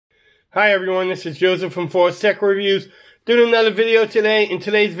Hi everyone, this is Joseph from Force Tech Reviews. Doing another video today. In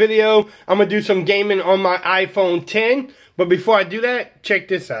today's video, I'm going to do some gaming on my iPhone 10. But before I do that, check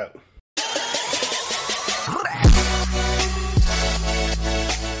this out.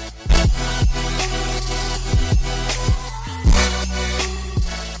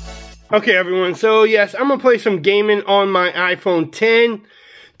 Okay everyone, so yes, I'm going to play some gaming on my iPhone 10.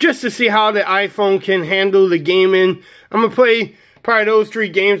 Just to see how the iPhone can handle the gaming. I'm going to play probably those three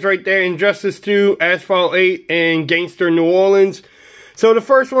games right there: Injustice 2, Asphalt 8, and Gangster New Orleans. So the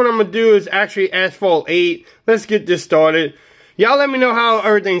first one I'm going to do is actually Asphalt 8. Let's get this started. Y'all let me know how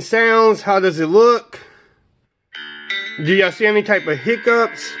everything sounds. How does it look? Do y'all see any type of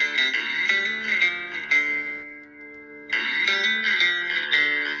hiccups?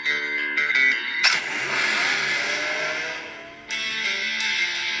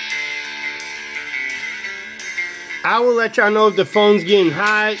 I will let y'all know if the phone's getting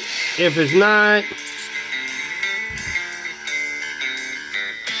hot, if it's not.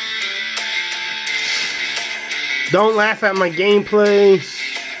 Don't laugh at my gameplay.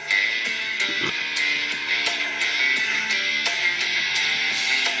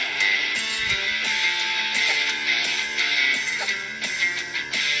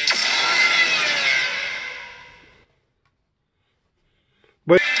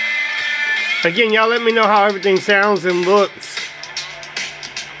 But again, y'all let me know how everything sounds and looks.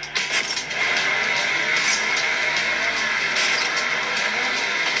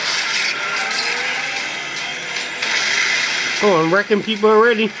 Oh, I'm wrecking people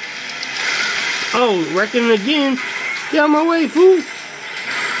already. Oh, wrecking again. Get out of my way, fool.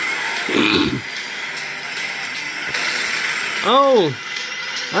 Oh,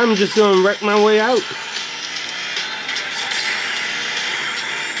 I'm just gonna wreck my way out.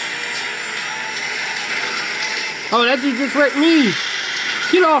 Oh, that dude just wrecked me.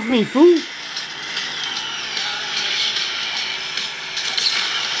 Get off me, fool.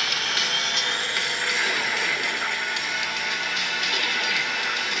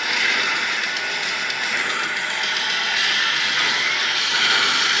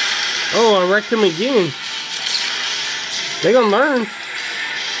 Oh, I wrecked him again. They gonna learn.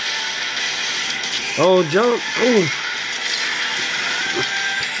 Oh, jump. Oh.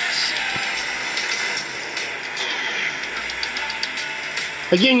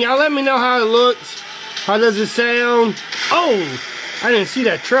 Again, y'all let me know how it looks. How does it sound? Oh, I didn't see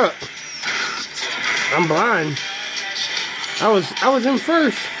that truck. I'm blind. I was in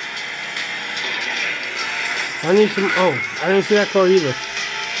first. I need some. Oh, I didn't see that car either.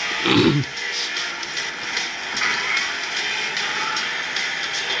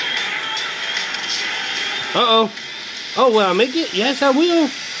 Uh-oh. Oh, will I make it? Yes, I will.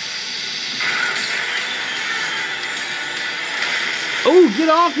 Oh, get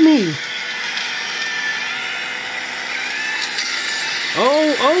off me.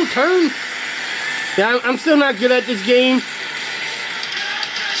 Oh, turn. Yeah, I'm still not good at this game.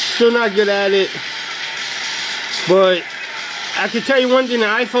 Still not good at it. But I can tell you one thing, the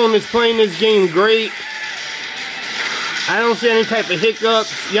iPhone is playing this game great. I don't see any type of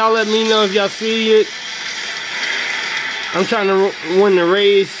hiccups. Y'all let me know if y'all see it. I'm trying to win the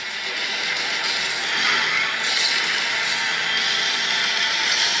race.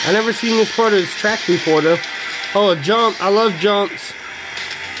 I never seen this part of this track before though. Oh, a jump. I love jumps.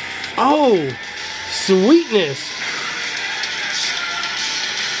 Oh, sweetness.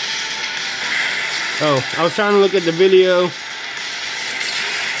 Oh, I was trying to look at the video.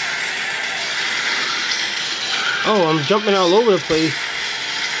 Oh, I'm jumping all over the place.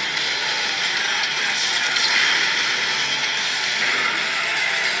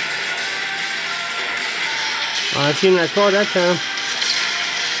 Oh, I seen that car that time.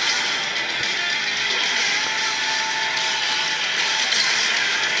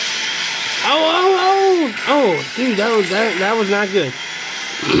 Oh, dude, that was not good.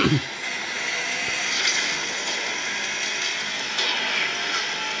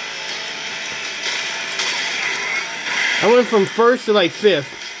 I went from first to like fifth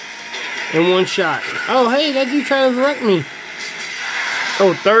in one shot. Oh, hey, that dude trying to wreck me.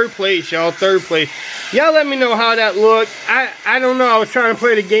 Oh, third place, y'all, third place. Y'all let me know how that looked. I don't know, I was trying to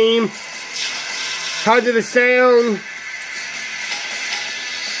play the game. How did it sound?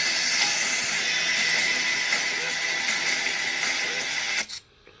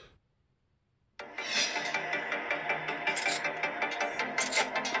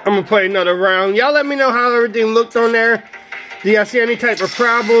 I'm gonna play another round. Y'all let me know how everything looked on there. Do y'all see any type of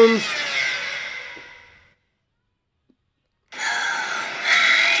problems?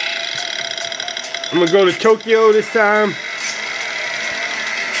 I'm gonna go to Tokyo this time.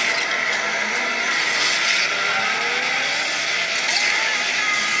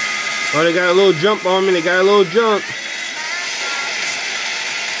 Oh, they got a little jump on me. They got a little jump.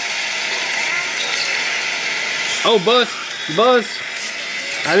 Oh, bus. Bus.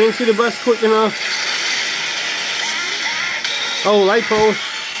 I didn't see the bus quick enough. Oh, light pole.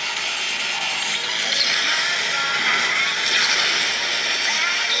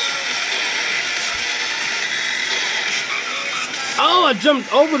 Oh, I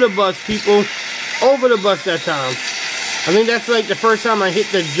jumped over the bus, people. Over the bus that time. I think that's like the first time I hit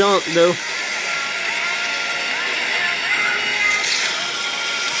the jump, though.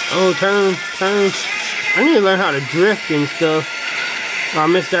 Oh, turn, turn. I need to learn how to drift and stuff. Oh, I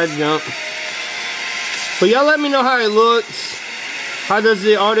missed that jump. But y'all let me know how it looks. How does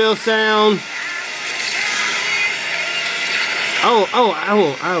the audio sound? Oh,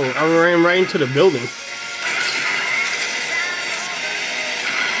 I ran right into the building.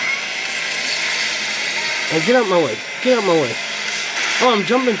 Hey, get out my way. Get out my way. Oh, I'm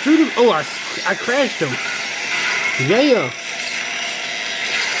jumping through them. Oh, I crashed him. Yeah.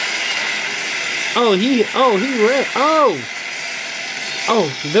 Oh, he ran. Oh,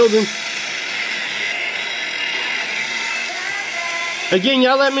 building. Again,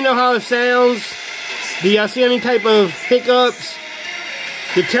 y'all let me know how it sounds. Do y'all see any type of hiccups?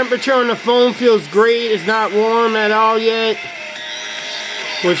 The temperature on the phone feels great. It's not warm at all yet.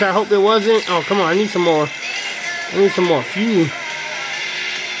 Which I hope it wasn't. Oh, come on. I need some more. I need some more fuel.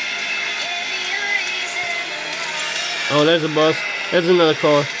 Oh, there's a bus. There's another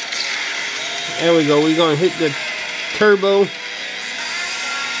car. There we go. We're going to hit the turbo.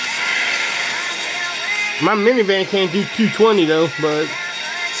 My minivan can't do 220 though, but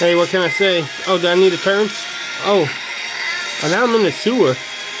hey, what can I say? Oh, do I need a turn? Oh, now I'm in the sewer.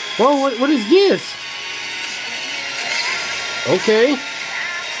 Whoa, what is this? Okay.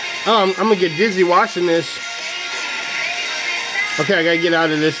 Oh, I'm gonna get dizzy watching this. Okay, I gotta get out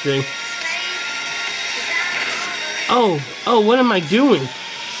of this thing. Oh, what am I doing?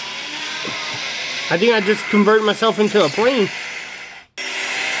 I think I just converted myself into a plane.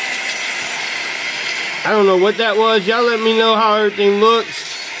 I don't know what that was. Y'all let me know how everything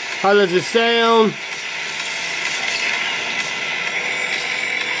looks. How does it sound?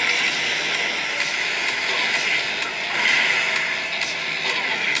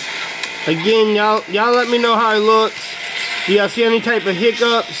 Again, y'all let me know how it looks. Do y'all see any type of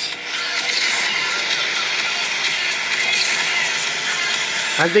hiccups?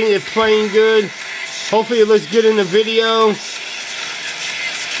 I think it's playing good. Hopefully it looks good in the video.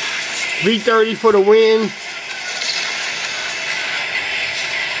 V30 for the win.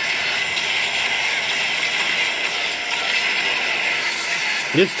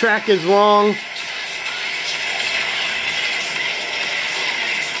 This track is long.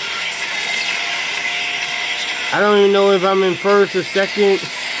 I don't even know if I'm in first or second,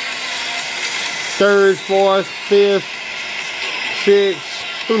 third, fourth, fifth, sixth,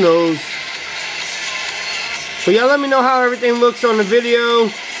 who knows. But y'all let me know how everything looks on the video.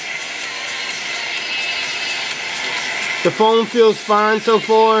 The phone feels fine so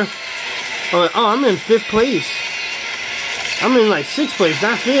far. Oh, I'm in 5th place. I'm in like 6th place,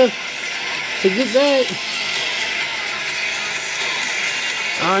 not 5th. To get that.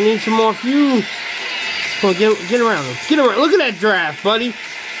 I need some more fuel. Come on, get around him. Get around. Look at that draft, buddy.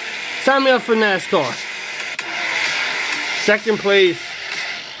 Sign me up for NASCAR. 2nd place.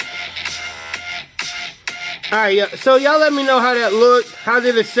 Alright, so y'all let me know how that looked. How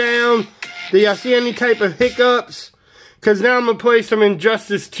did it sound? Do y'all see any type of hiccups? Because now I'm going to play some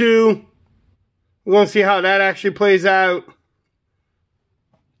Injustice 2. We're going to see how that actually plays out.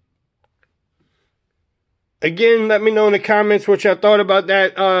 Again, let me know in the comments what y'all thought about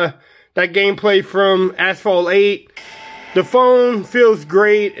that that gameplay from Asphalt 8. The phone feels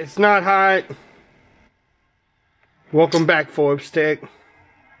great. It's not hot. Welcome back, Forbes Tech.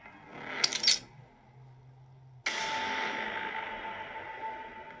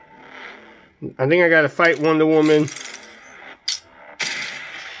 I think I got to fight Wonder Woman.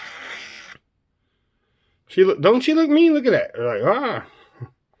 Don't she look mean? Look at that. Like, ah.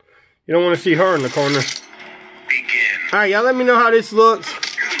 You don't want to see her in the corner. Alright, y'all let me know how this looks.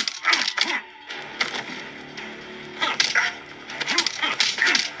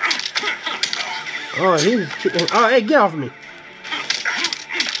 Oh, hey, get off me.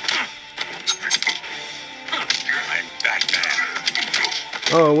 I'm Batman.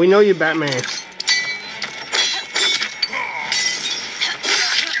 Oh, we know you're Batman.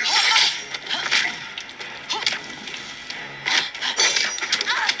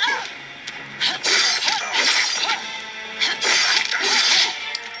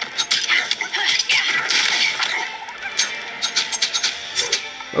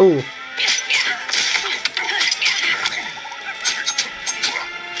 Oh,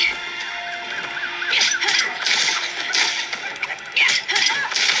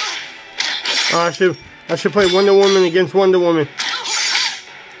 I should play Wonder Woman against Wonder Woman.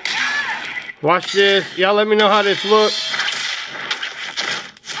 Watch this. Y'all let me know how this looks.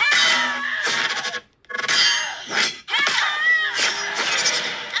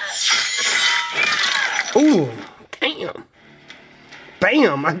 Ooh, damn.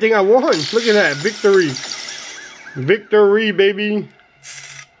 Bam, I think I won. Look at that, victory. Victory, baby.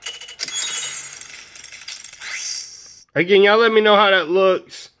 Again, y'all let me know how that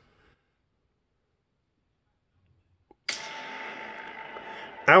looks.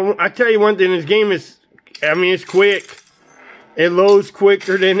 I tell you one thing, this game is, I mean, it's quick. It loads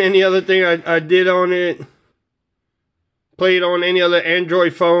quicker than any other thing I did on it. Played on any other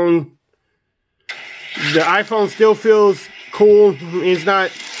Android phone. The iPhone still feels cool. It's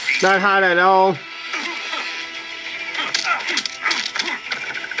not hot at all.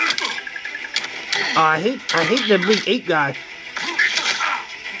 I hate the big 8 guy.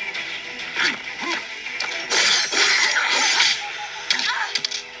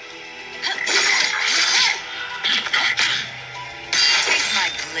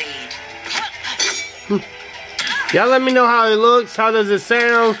 Y'all let me know how it looks. How does it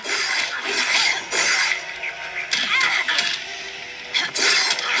sound?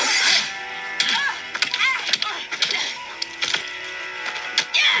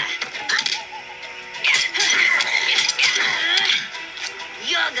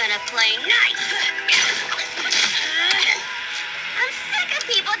 You're gonna play nice. I'm sick of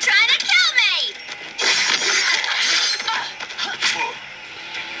people trying to kill me.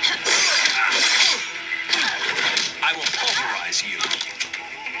 I will pulverize you.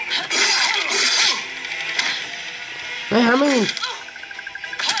 Man, how many?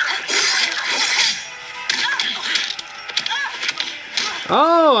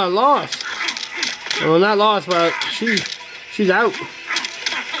 Oh, I lost. Well, not lost, but she's out.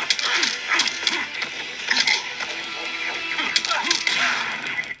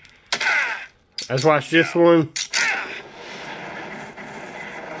 Let's watch this one.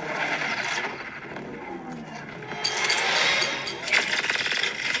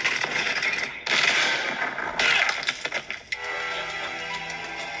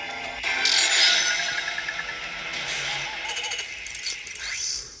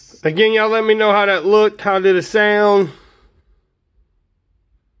 Again, y'all let me know how that looked. How did it sound?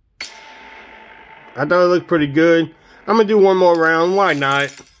 I thought it looked pretty good. I'm going to do one more round. Why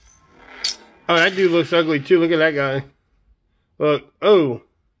not? Oh, that dude looks ugly too. Look at that guy. Look. Oh.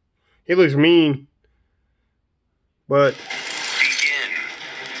 He looks mean. But. Begin.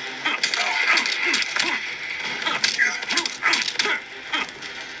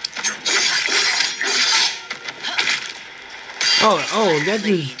 Oh, that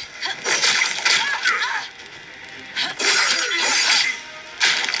dude.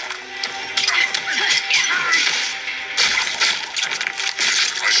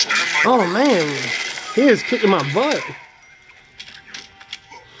 Oh man, he is kicking my butt.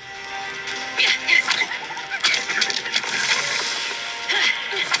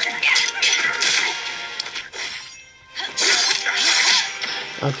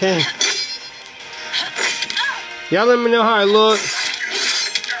 Okay. Y'all let me know how it looks.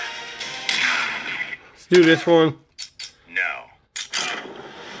 Let's do this one. No.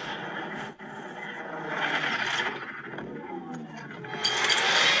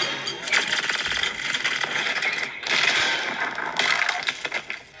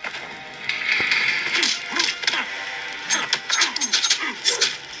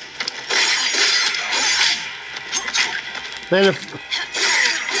 Man,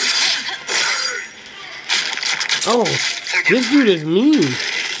 oh, this dude is mean.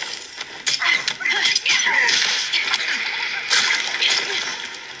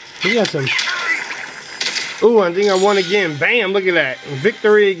 He got some. Ooh, I think I won again. Bam, look at that.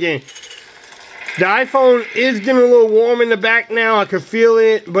 Victory again. The iPhone is getting a little warm in the back now. I can feel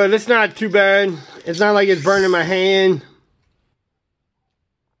it, but it's not too bad. It's not like it's burning my hand.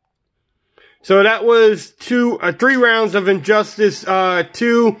 So that was 3 rounds of Injustice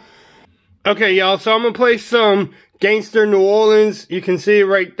 2. Okay, y'all, so I'm going to play some Gangster New Orleans. You can see it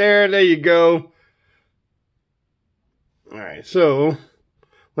right there. There you go. Alright, so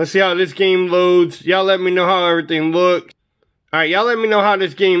let's see how this game loads. Y'all let me know how everything looks. Alright, y'all let me know how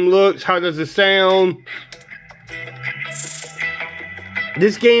this game looks. How does it sound?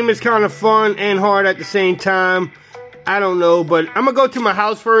 This game is kind of fun and hard at the same time. I don't know, but I'm going to go to my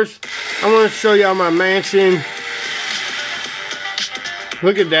house first. I want to show y'all my mansion.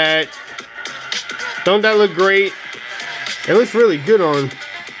 Look at that. Don't that look great? It looks really good on.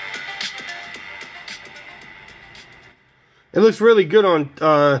 It looks really good on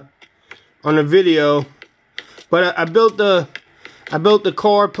on the video. But I built the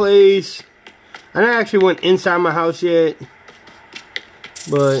car place. I didn't actually went inside my house yet.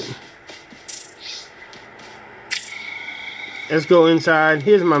 But let's go inside.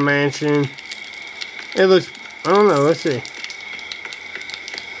 Here's my mansion. It looks, I don't know, let's see.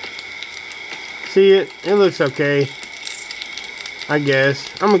 See it? It looks okay, I guess.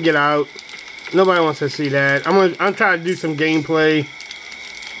 I'm gonna get out. Nobody wants to see that. I'm trying to do some gameplay.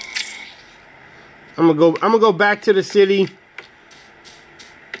 I'm gonna go back to the city.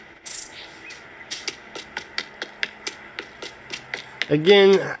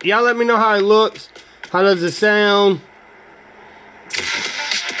 Again, y'all let me know how it looks. How does it sound?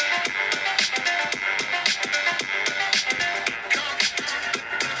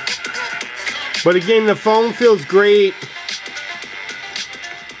 But again, the phone feels great.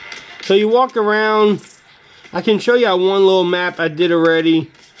 So you walk around. I can show you one little map I did already.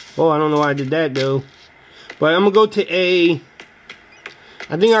 Oh, I don't know why I did that though. But I'm gonna go to A.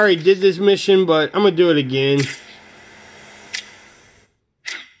 I think I already did this mission, but I'm gonna do it again.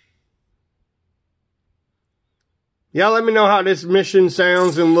 Y'all let me know how this mission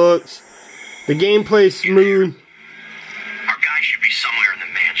sounds and looks. The gameplay's smooth. Our guy should be somewhere in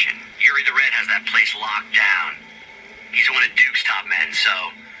the mansion. Yuri the Red has that place locked down. He's one of Duke's top men, so,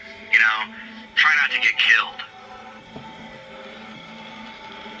 you know, try not to get killed.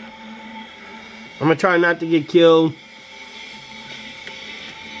 I'm gonna try not to get killed.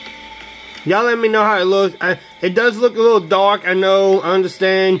 Y'all let me know how it looks. It does look a little dark, I know, I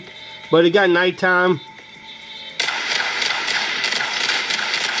understand. But it got nighttime.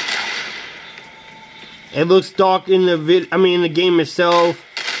 It looks dark in the in the game itself.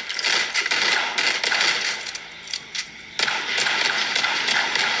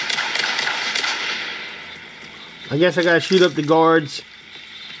 I guess I gotta shoot up the guards.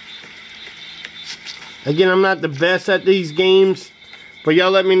 Again, I'm not the best at these games, but y'all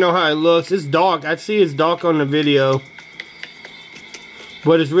let me know how it looks. It's dark. I see it's dark on the video,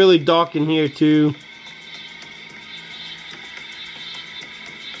 but it's really dark in here too.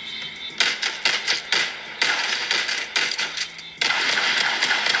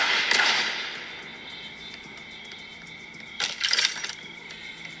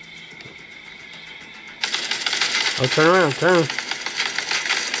 Oh, turn around, turn.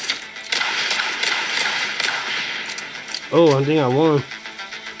 Oh, I think I won.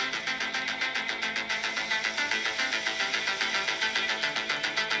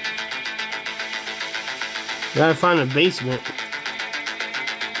 Gotta find a basement.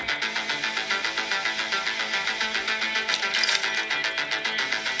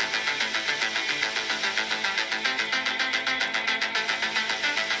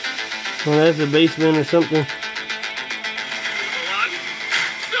 Well, that's a basement or something.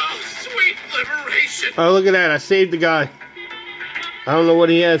 Oh, look at that. I saved the guy. I don't know what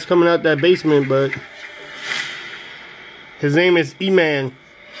he has coming out that basement, but his name is E-Man.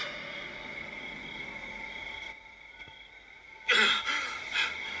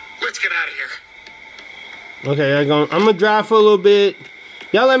 Let's get out of here. Okay, I'm gonna drive for a little bit.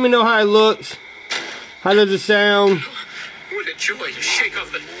 Y'all let me know how it looks. How does it sound? What a joy to shake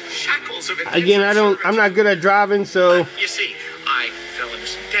off the shackles of it. Again, I'm not good at driving, so. You see, I fell into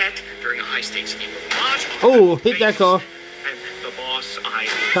some debt during a high-stakes game of Mahjong. Oh, hit that car. And the boss,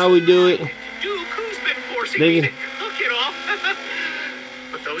 How we do it? Duke, who's been forcing me to hook it off.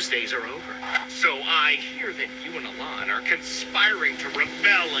 But those days are over. So I hear that you and Alon are conspiring to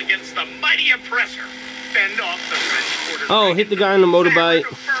rebel against the mighty oppressor. Fend off the French quarter. Oh, hit the guy on the motorbike.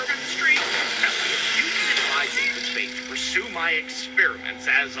 To pursue my experiments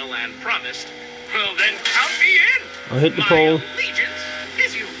as Alan promised, well then count me in. I'll hit the my pole. Allegiance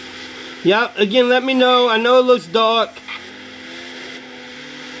is yours. Yeah, again, let me know. I know it looks dark.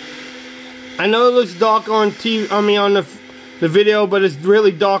 I know it looks dark on TV. I mean, on the video, but it's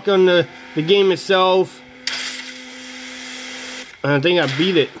really dark on the game itself. And I think I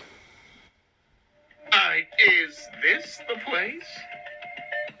beat it. Is this the place?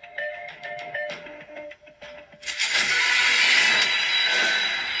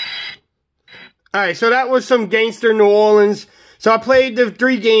 Alright, so that was some Gangster New Orleans. So I played the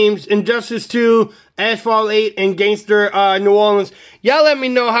 3 games, Injustice 2, Asphalt 8, and Gangster New Orleans. Y'all let me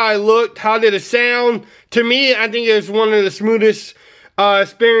know how it looked, how did it sound. To me, I think it was one of the smoothest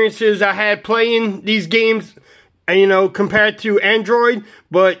experiences I had playing these games. you know, compared to Android.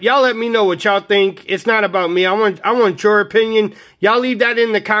 But y'all let me know what y'all think. It's not about me. I want your opinion. Y'all leave that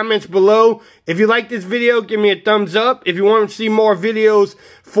in the comments below. If you like this video, give me a thumbs up. If you want to see more videos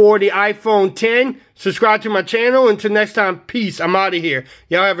for the iPhone 10, subscribe to my channel. Until next time, peace. I'm out of here.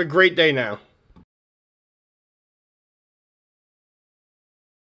 Y'all have a great day now.